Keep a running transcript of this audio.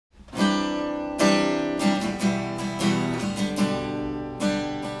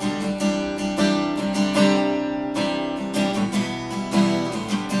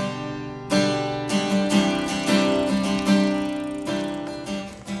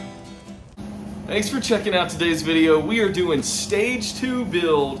Thanks for checking out today's video. We are doing stage 2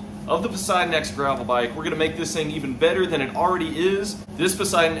 build of the Poseidon X Gravel Bike. We're gonna make this thing even better than it already is. This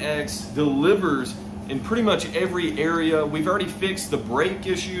Poseidon X delivers in pretty much every area. We've already fixed the brake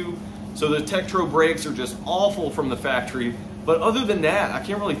issue, so the Tektro brakes are just awful from the factory. But other than that, I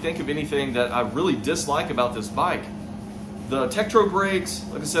can't really think of anything that I really dislike about this bike. The Tektro brakes,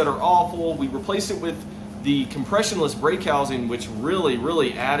 like I said, are awful. We replaced it with the compressionless brake housing, which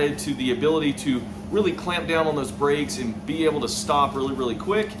really added to the ability to really clamp down on those brakes and be able to stop really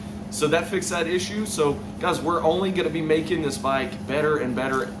quick. So that fixed that issue. So guys, we're only gonna be making this bike better and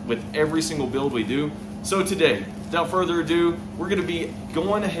better with every single build we do. So today, without further ado, we're gonna be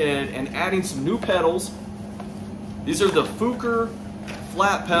going ahead and adding some new pedals. These are the Fuker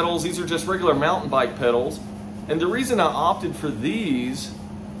flat pedals. These are just regular mountain bike pedals. And the reason I opted for these,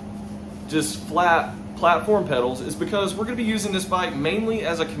 just flat platform pedals, is because we're going to be using this bike mainly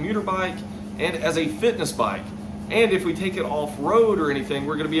as a commuter bike and as a fitness bike. And if we take it off-road or anything,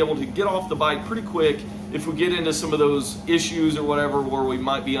 we're going to be able to get off the bike pretty quick if we get into some of those issues or whatever where we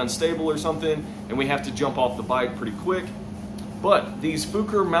might be unstable or something and we have to jump off the bike pretty quick. But these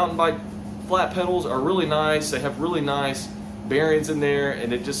Fuker mountain bike flat pedals are really nice. They have really nice bearings in there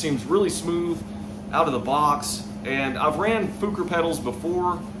and it just seems really smooth out of the box. And I've ran Fuker pedals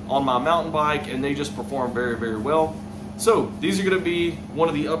before on my mountain bike and they just perform very well. So these are going to be one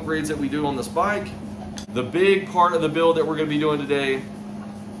of the upgrades that we do on this bike. The big part of the build that we're going to be doing today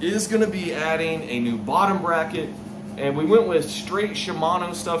is going to be adding a new bottom bracket, and we went with straight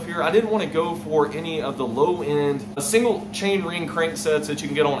Shimano stuff here. I didn't want to go for any of the low end single chain ring cranksets that you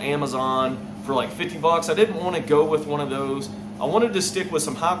can get on Amazon for like 50 bucks. I didn't want to go with one of those. I wanted to stick with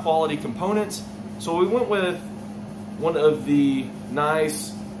some high quality components, so we went with one of the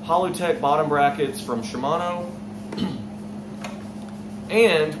nice Hollowtech bottom brackets from Shimano.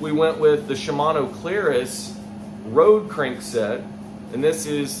 And we went with the Shimano Claris road crankset. And this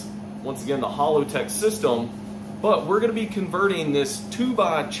is, once again, the Hollowtech system. But we're going to be converting this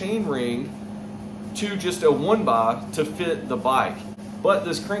 2x chainring to just a 1x to fit the bike. But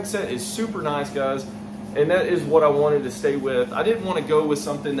this crankset is super nice, guys. And that is what I wanted to stay with. I didn't want to go with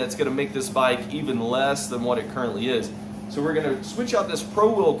something that's going to make this bike even less than what it currently is. So we're going to switch out this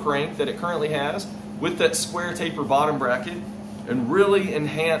Pro Wheel crank that it currently has with that square taper bottom bracket and really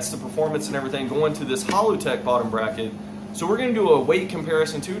enhance the performance and everything going to this Hollowtech bottom bracket. So we're going to do a weight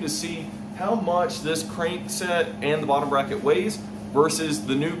comparison too to see how much this crankset and the bottom bracket weighs versus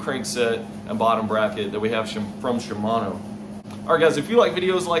the new crankset and bottom bracket that we have from Shimano. Alright guys, if you like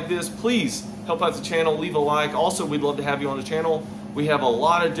videos like this, please help out the channel, leave a like. Also, we'd love to have you on the channel. We have a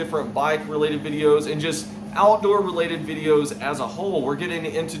lot of different bike related videos and just outdoor related videos as a whole. We're getting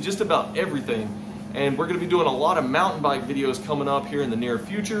into just about everything, and we're going to be doing a lot of mountain bike videos coming up here in the near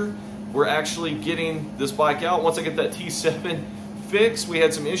future. We're actually getting this bike out. Once I get that T7 fixed, we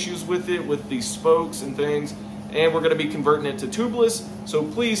had some issues with it with the spokes and things, and we're going to be converting it to tubeless. So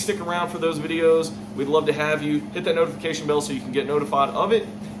please stick around for those videos. We'd love to have you. Hit that notification bell so you can get notified of it.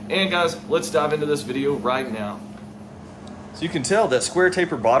 And guys, let's dive into this video right now. So you can tell that square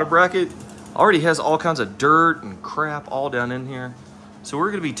taper bottom bracket already has all kinds of dirt and crap all down in here. So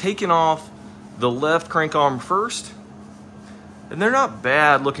we're going to be taking off the left crank arm first. And they're not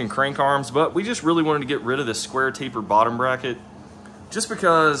bad looking crank arms, but we just really wanted to get rid of this square taper bottom bracket just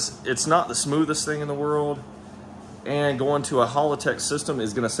because it's not the smoothest thing in the world. And going to a Hollowtech system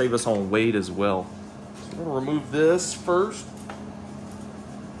is going to save us on weight as well. So we're going to remove this first.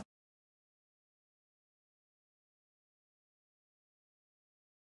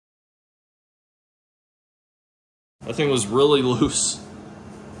 That thing was really loose.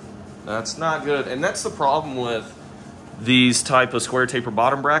 That's not good. And that's the problem with these type of square taper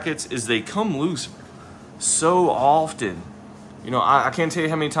bottom brackets, is they come loose so often. You know, I can't tell you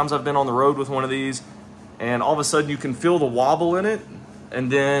how many times I've been on the road with one of these and all of a sudden you can feel the wobble in it,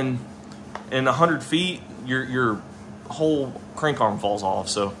 and then in 100 feet your whole crank arm falls off.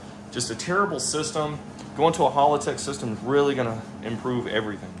 So just a terrible system. Going to a Hollowtech system is really gonna improve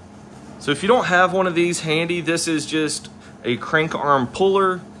everything. So if you don't have one of these handy, this is just a crank arm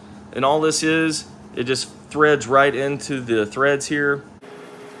puller, and all this is, it just threads right into the threads here.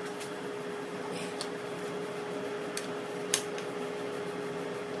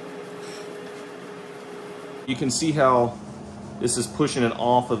 You can see how this is pushing it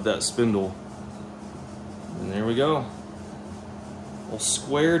off of that spindle. And there we go. A little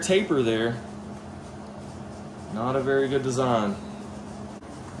square taper there. Not a very good design.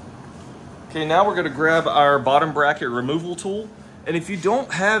 Okay, now we're gonna grab our bottom bracket removal tool. And if you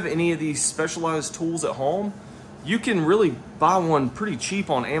don't have any of these specialized tools at home, You can really buy one pretty cheap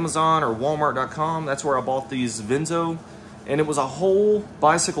on Amazon or Walmart.com. That's where I bought these Venzo. And it was a whole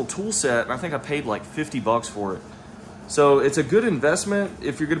bicycle tool set, and I think I paid like 50 bucks for it. So it's a good investment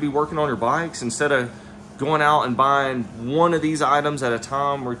if you're gonna be working on your bikes, instead of going out and buying one of these items at a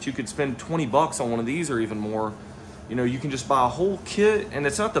time, where you could spend 20 bucks on one of these or even more. You know, you can just buy a whole kit, and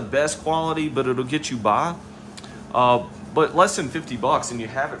it's not the best quality, but it'll get you by. But less than 50 bucks and you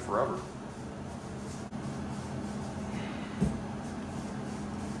have it forever.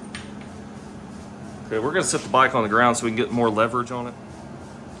 Okay, we're gonna set the bike on the ground so we can get more leverage on it.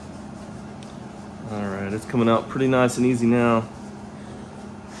 All right, it's coming out pretty nice and easy now.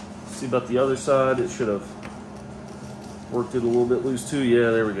 See about the other side, it should have worked it a little bit loose too.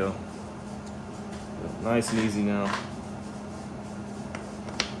 Yeah, there we go. Nice and easy now.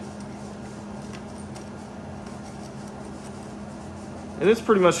 And it's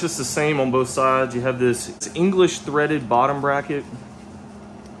pretty much just the same on both sides. You have this English threaded bottom bracket.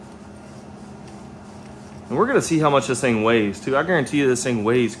 And we're gonna see how much this thing weighs too. I guarantee you this thing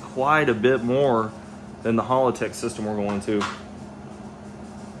weighs quite a bit more than the Holotech system we're going to.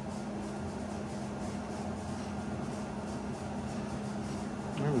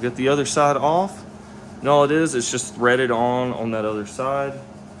 We got the other side off. And all it is, it's just threaded on that other side.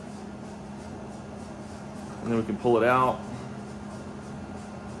 And then we can pull it out.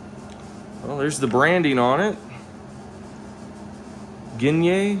 Well, there's the branding on it.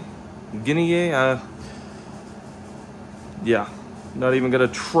 Guinea, yeah, not even gonna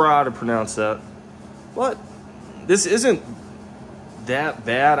try to pronounce that. But this isn't that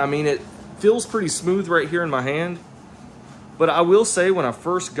bad. I mean, it feels pretty smooth right here in my hand. But I will say, when I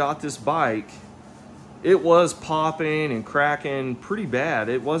first got this bike, it was popping and cracking pretty bad.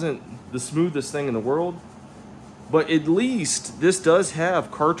 It wasn't the smoothest thing in the world. But at least this does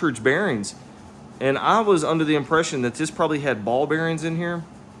have cartridge bearings. And I was under the impression that this probably had ball bearings in here,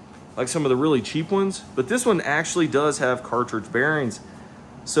 like some of the really cheap ones, but this one actually does have cartridge bearings.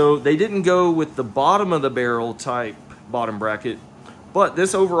 So they didn't go with the bottom of the barrel type bottom bracket, but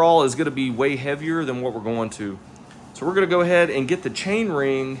this overall is gonna be way heavier than what we're going to. So we're gonna go ahead and get the chain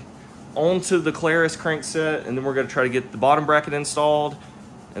ring onto the Claris crankset, and then we're gonna try to get the bottom bracket installed,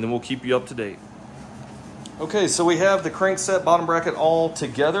 and then we'll keep you up to date. Okay, so we have the crankset bottom bracket all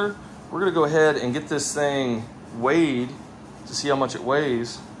together. We're gonna go ahead and get this thing weighed to see how much it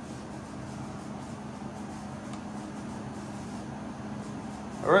weighs.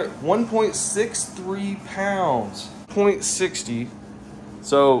 All right, 1.63 pounds, 0.60.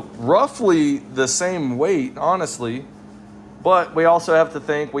 So roughly the same weight, honestly, but we also have to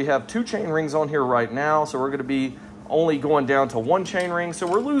think we have 2 chain rings on here right now. So we're gonna be only going down to 1 chain ring. So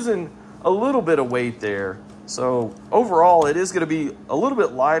we're losing a little bit of weight there. So overall it is gonna be a little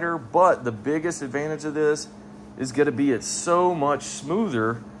bit lighter, but the biggest advantage of this is gonna be it's so much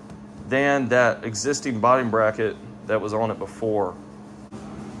smoother than that existing bottom bracket that was on it before.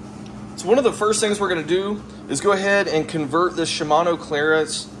 So one of the first things we're gonna do is go ahead and convert this Shimano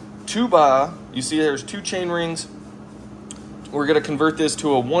Claris 2x. You see there's 2 chain rings. We're gonna convert this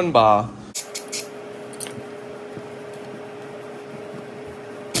to a 1x.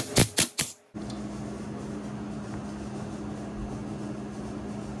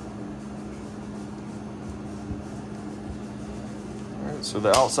 All right, so the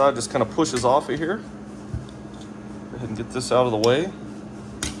outside just kind of pushes off of here. Go ahead and get this out of the way.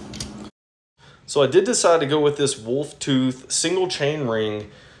 So I did decide to go with this wolf tooth single chain ring,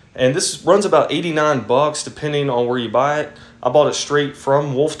 and this runs about 89 bucks depending on where you buy it. I bought it straight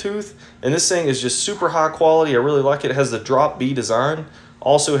from Wolf Tooth, and this thing is just super high quality. I really like it. It has the drop B design,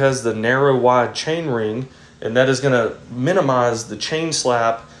 also has the narrow wide chain ring, and that is gonna minimize the chain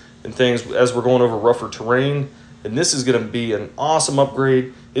slap and things as we're going over rougher terrain. And this is gonna be an awesome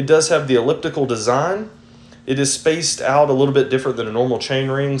upgrade. It does have the elliptical design. It is spaced out a little bit different than a normal chain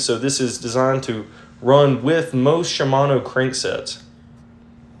ring, so this is designed to run with most Shimano cranksets.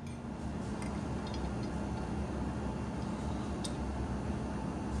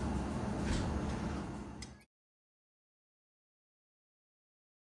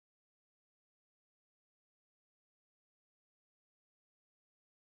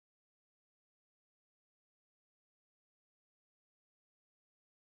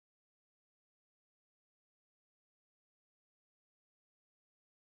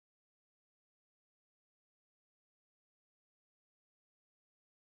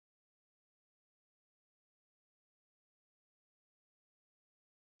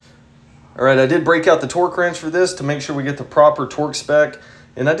 All right, I did break out the torque wrench for this to make sure we get the proper torque spec.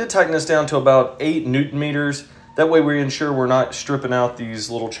 And I did tighten this down to about 8 Newton meters. That way we ensure we're not stripping out these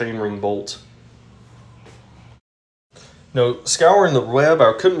little chainring bolts. Now, scouring the web,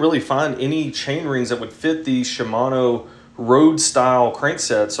 I couldn't really find any chain rings that would fit the Shimano road style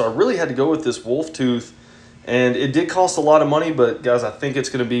crankset, so I really had to go with this wolf tooth, and it did cost a lot of money, but guys, I think it's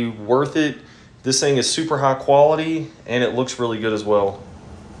going to be worth it. This thing is super high quality and it looks really good as well.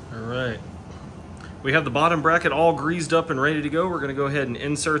 All right, we have the bottom bracket all greased up and ready to go. We're going to go ahead and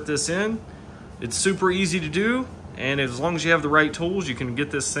insert this in. It's super easy to do, and as long as you have the right tools, you can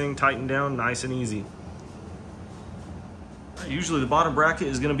get this thing tightened down nice and easy. Usually the bottom bracket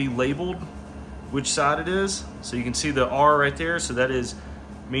is going to be labeled which side it is. So you can see the R right there. So that is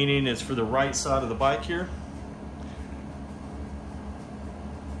meaning it's for the right side of the bike here.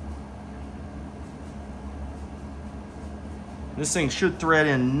 This thing should thread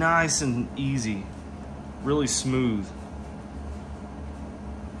in nice and easy, really smooth.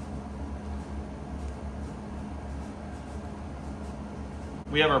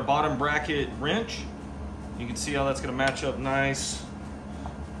 We have our bottom bracket wrench. You can see how that's going to match up nice.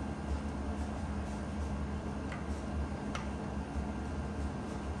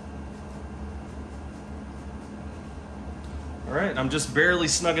 All right, I'm just barely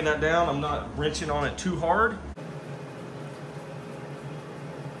snugging that down. I'm not wrenching on it too hard.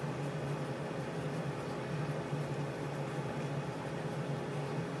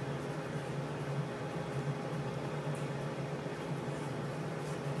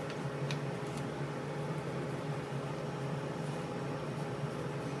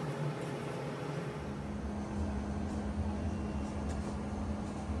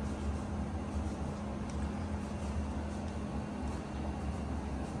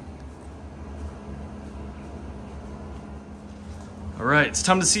 All right, it's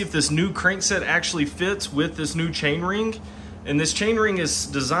time to see if this new crankset actually fits with this new chainring. And this chainring is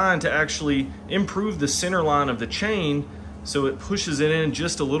designed to actually improve the center line of the chain so it pushes it in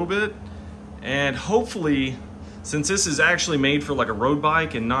just a little bit. And hopefully, since this is actually made for like a road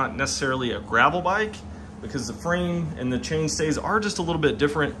bike and not necessarily a gravel bike, because the frame and the chain stays are just a little bit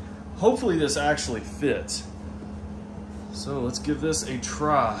different, hopefully this actually fits. So let's give this a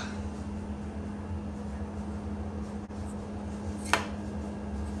try.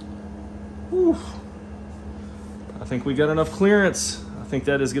 Whew. I think we got enough clearance. I think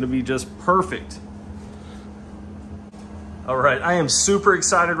that is going to be just perfect. All right, I am super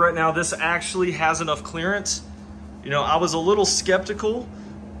excited right now. This actually has enough clearance. You know, I was a little skeptical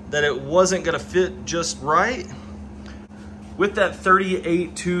that it wasn't going to fit just right. With that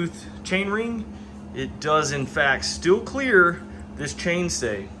 38 tooth chain ring, it does in fact still clear this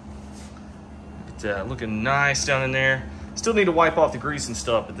chainstay. Look at that, looking nice down in there. Still need to wipe off the grease and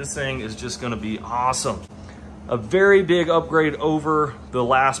stuff, but this thing is just gonna be awesome. A very big upgrade over the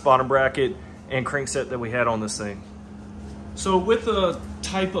last bottom bracket and crankset that we had on this thing. So with a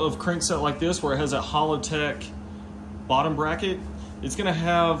type of crankset like this, where it has a Holotech bottom bracket, it's gonna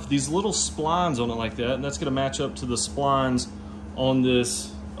have these little splines on it like that, and that's gonna match up to the splines on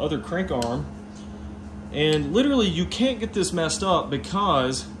this other crank arm. And literally you can't get this messed up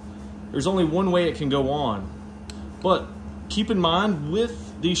because there's only one way it can go on. But keep in mind,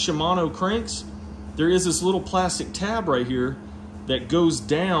 with these Shimano cranks, there is this little plastic tab right here that goes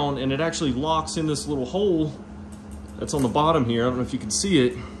down, and it actually locks in this little hole that's on the bottom here. I don't know if you can see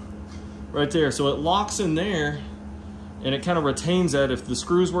it right there. So it locks in there, and it kind of retains that. If the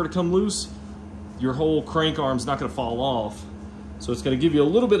screws were to come loose, your whole crank arm's not gonna fall off. So it's gonna give you a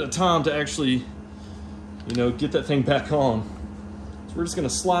little bit of time to actually, you know, get that thing back on. So we're just gonna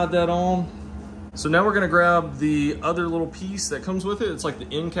slide that on. So now we're gonna grab the other little piece that comes with it. It's like the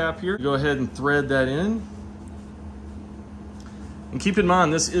end cap here. Go ahead and thread that in. And keep in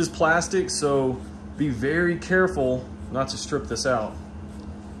mind, this is plastic, so be very careful not to strip this out.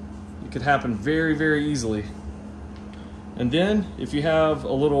 It could happen very, very easily. And then if you have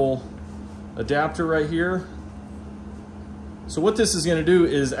a little adapter right here, so what this is gonna do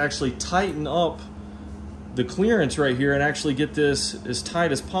is actually tighten up the clearance right here and actually get this as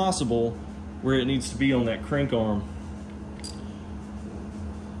tight as possible where it needs to be on that crank arm.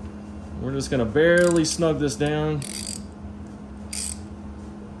 We're just gonna barely snug this down.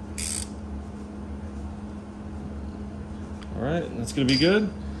 All right, that's gonna be good.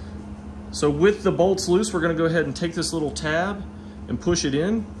 So with the bolts loose, we're gonna go ahead and take this little tab and push it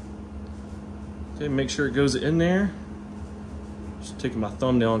in. Okay, make sure it goes in there. Just taking my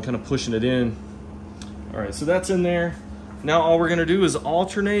thumbnail and kind of pushing it in. All right, so that's in there. Now all we're gonna do is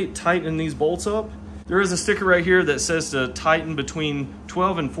alternate tightening these bolts up. There is a sticker right here that says to tighten between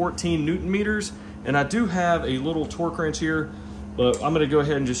 12 and 14 Newton meters. And I do have a little torque wrench here, but I'm gonna go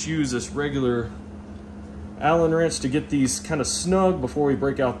ahead and just use this regular Allen wrench to get these kind of snug before we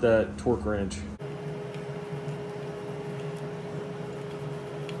break out that torque wrench.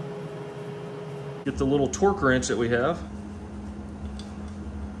 Get the little torque wrench that we have.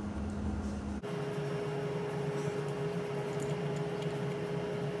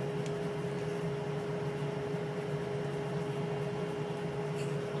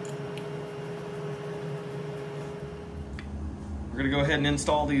 We're gonna go ahead and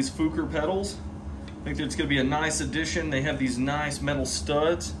install these Fuker pedals. I think it's gonna be a nice addition. They have these nice metal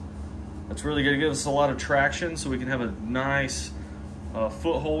studs. That's really gonna give us a lot of traction so we can have a nice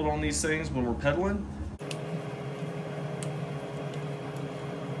foothold on these things when we're pedaling.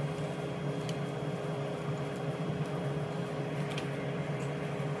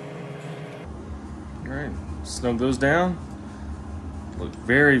 All right, snug those down. Look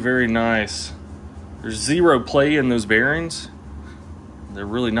very, very nice. There's zero play in those bearings. They're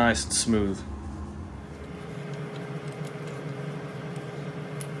really nice and smooth.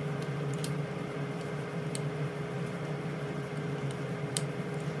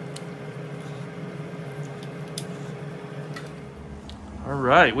 All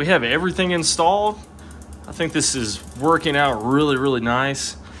right, we have everything installed. I think this is working out really, really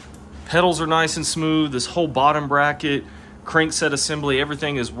nice. Pedals are nice and smooth. This whole bottom bracket, crankset assembly,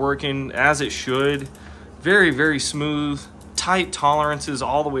 everything is working as it should. Very, very smooth, tight tolerances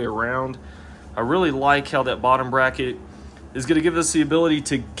all the way around. I really like how that bottom bracket is gonna give us the ability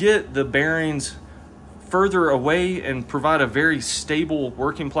to get the bearings further away and provide a very stable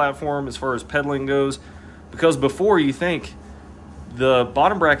working platform as far as pedaling goes. Because before, you think the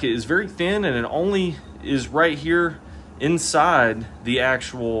bottom bracket is very thin and it only is right here inside the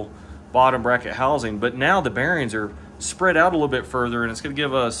actual bottom bracket housing, but now the bearings are spread out a little bit further and it's going to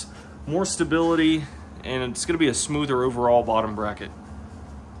give us more stability and it's going to be a smoother overall bottom bracket.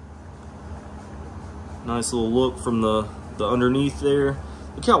 Nice little look from the underneath there.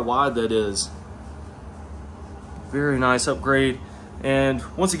 Look how wide that is. Very nice upgrade. And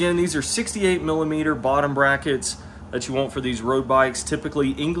once again, these are 68 millimeter bottom brackets that you want for these road bikes,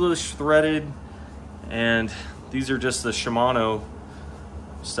 typically English threaded, and these are just the Shimano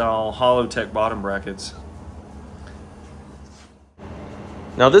style Hollowtech bottom brackets.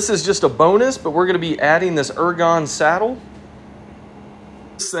 Now this is just a bonus, but we're gonna be adding this ergon saddle.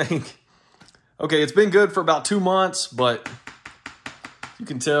 This thing, okay, it's been good for about 2 months, but you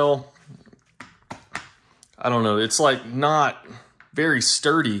can tell, I don't know, it's like not very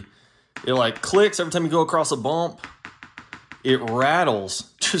sturdy. It like clicks every time you go across a bump. It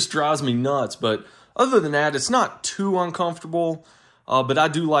rattles, just drives me nuts. But other than that, it's not too uncomfortable. But I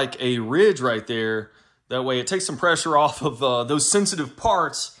do like a ridge right there. That way it takes some pressure off of those sensitive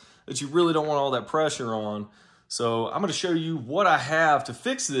parts that you really don't want all that pressure on. So I'm gonna show you what I have to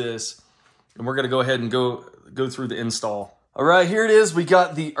fix this. And we're gonna go ahead and go through the install. All right, here it is. We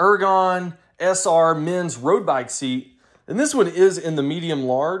got the Ergon SR men's road bike seat. And this one is in the medium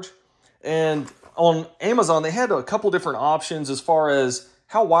large. And on Amazon, they had a couple different options as far as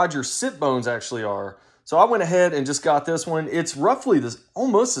how wide your sit bones actually are. So I went ahead and just got this one. It's roughly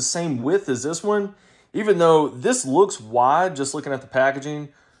almost the same width as this one, even though this looks wide just looking at the packaging,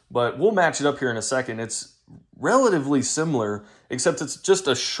 but we'll match it up here in a second. It's relatively similar, except it's just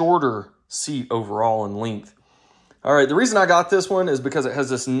a shorter seat overall in length. All right, the reason I got this one is because it has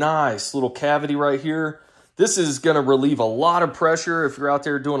this nice little cavity right here. This is gonna relieve a lot of pressure if you're out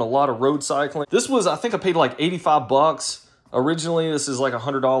there doing a lot of road cycling. This was, I think I paid like 85 bucks. Originally, this is like a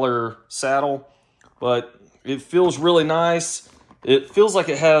 $100 saddle, but it feels really nice. It feels like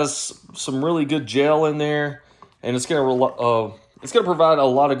it has some really good gel in there, and it's gonna provide a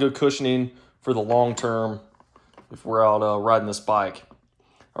lot of good cushioning for the long term if we're out riding this bike.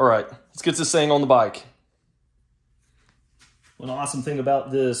 All right, let's get this thing on the bike. One awesome thing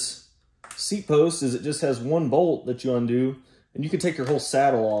about this seat post is it just has one bolt that you undo, and you can take your whole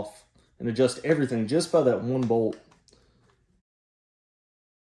saddle off and adjust everything just by that one bolt.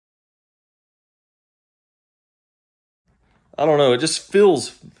 I don't know, it just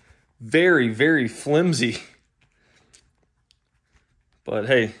feels very, very flimsy. But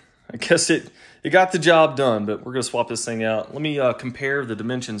hey, I guess it got the job done, but we're gonna swap this thing out. Let me compare the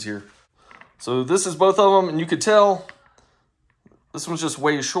dimensions here. So this is both of them, and you could tell this one's just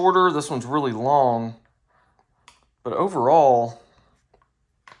way shorter, this one's really long. But overall,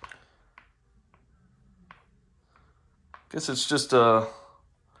 I guess it's just a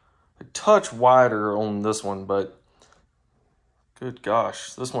touch wider on this one, but good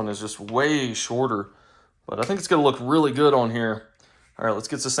gosh, this one is just way shorter. But I think it's gonna look really good on here. All right, let's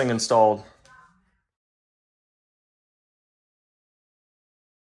get this thing installed.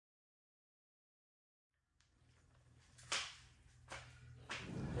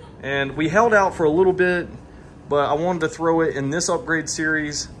 And we held out for a little bit, but I wanted to throw it in this upgrade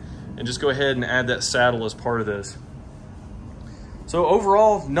series. and just go ahead and add that saddle as part of this. So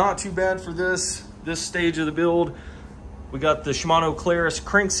overall, not too bad for this stage of the build. We got the Shimano Claris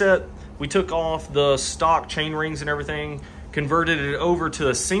crankset. We took off the stock chain rings and everything, converted it over to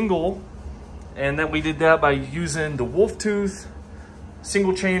a single, and then we did that by using the wolf tooth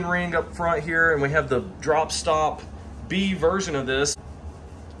single chain ring up front here, and we have the drop stop B version of this.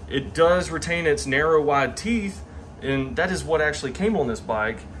 It does retain its narrow wide teeth, and that is what actually came on this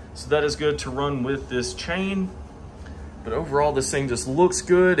bike, so that is good to run with this chain. But overall, this thing just looks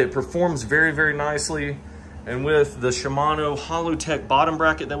good. It performs very, very nicely. And with the Shimano Hollowtech bottom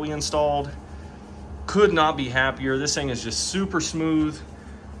bracket that we installed, could not be happier. This thing is just super smooth,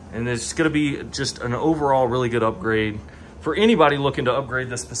 and it's gonna be just an overall really good upgrade for anybody looking to upgrade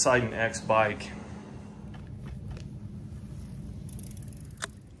this Poseidon X bike.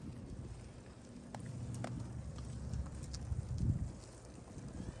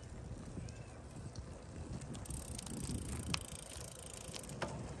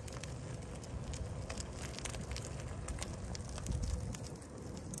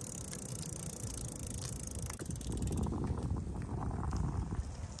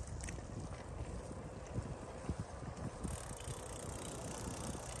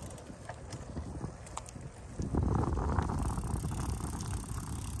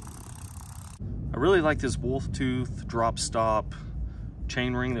 I really like this wolf tooth drop stop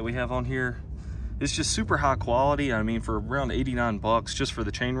chain ring that we have on here. It's just super high quality. I mean, for around 89 bucks just for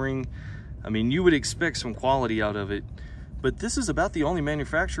the chain ring, I mean, you would expect some quality out of it. But this is about the only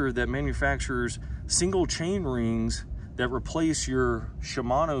manufacturer that manufactures single chain rings that replace your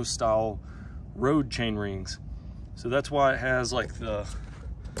Shimano style road chain rings. So that's why it has like the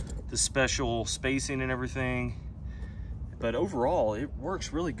special spacing and everything. But overall, it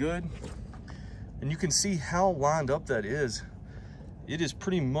works really good. And you can see how lined up that is. It is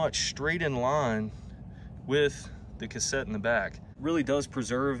pretty much straight in line with the cassette in the back. It really does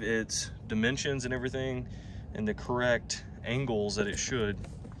preserve its dimensions and everything and the correct angles that it should.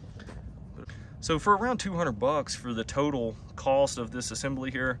 So for around 200 bucks for the total cost of this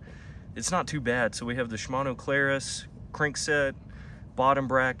assembly here, it's not too bad. So we have the Shimano Claris crankset, bottom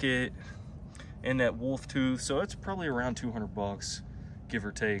bracket, and that wolf tooth. So it's probably around 200 bucks, give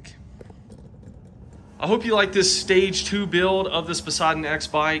or take. I hope you like this stage 2 build of this Poseidon X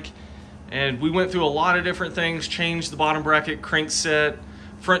bike. And we went through a lot of different things, changed the bottom bracket, crankset,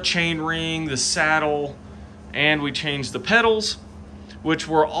 front chain ring, the saddle, and we changed the pedals, which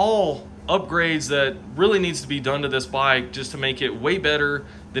were all upgrades that really needs to be done to this bike just to make it way better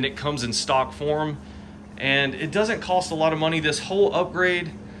than it comes in stock form. And it doesn't cost a lot of money. This whole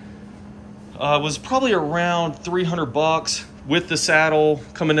upgrade was probably around 300 bucks with the saddle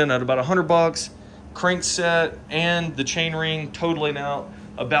coming in at about 100 bucks. Crankset and the chainring totaling out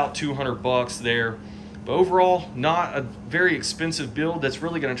about 200 bucks there. But overall, not a very expensive build that's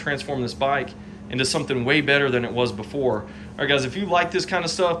really going to transform this bike into something way better than it was before. All right, guys, if you like this kind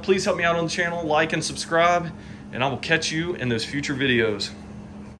of stuff, please help me out on the channel, like and subscribe, and I will catch you in those future videos.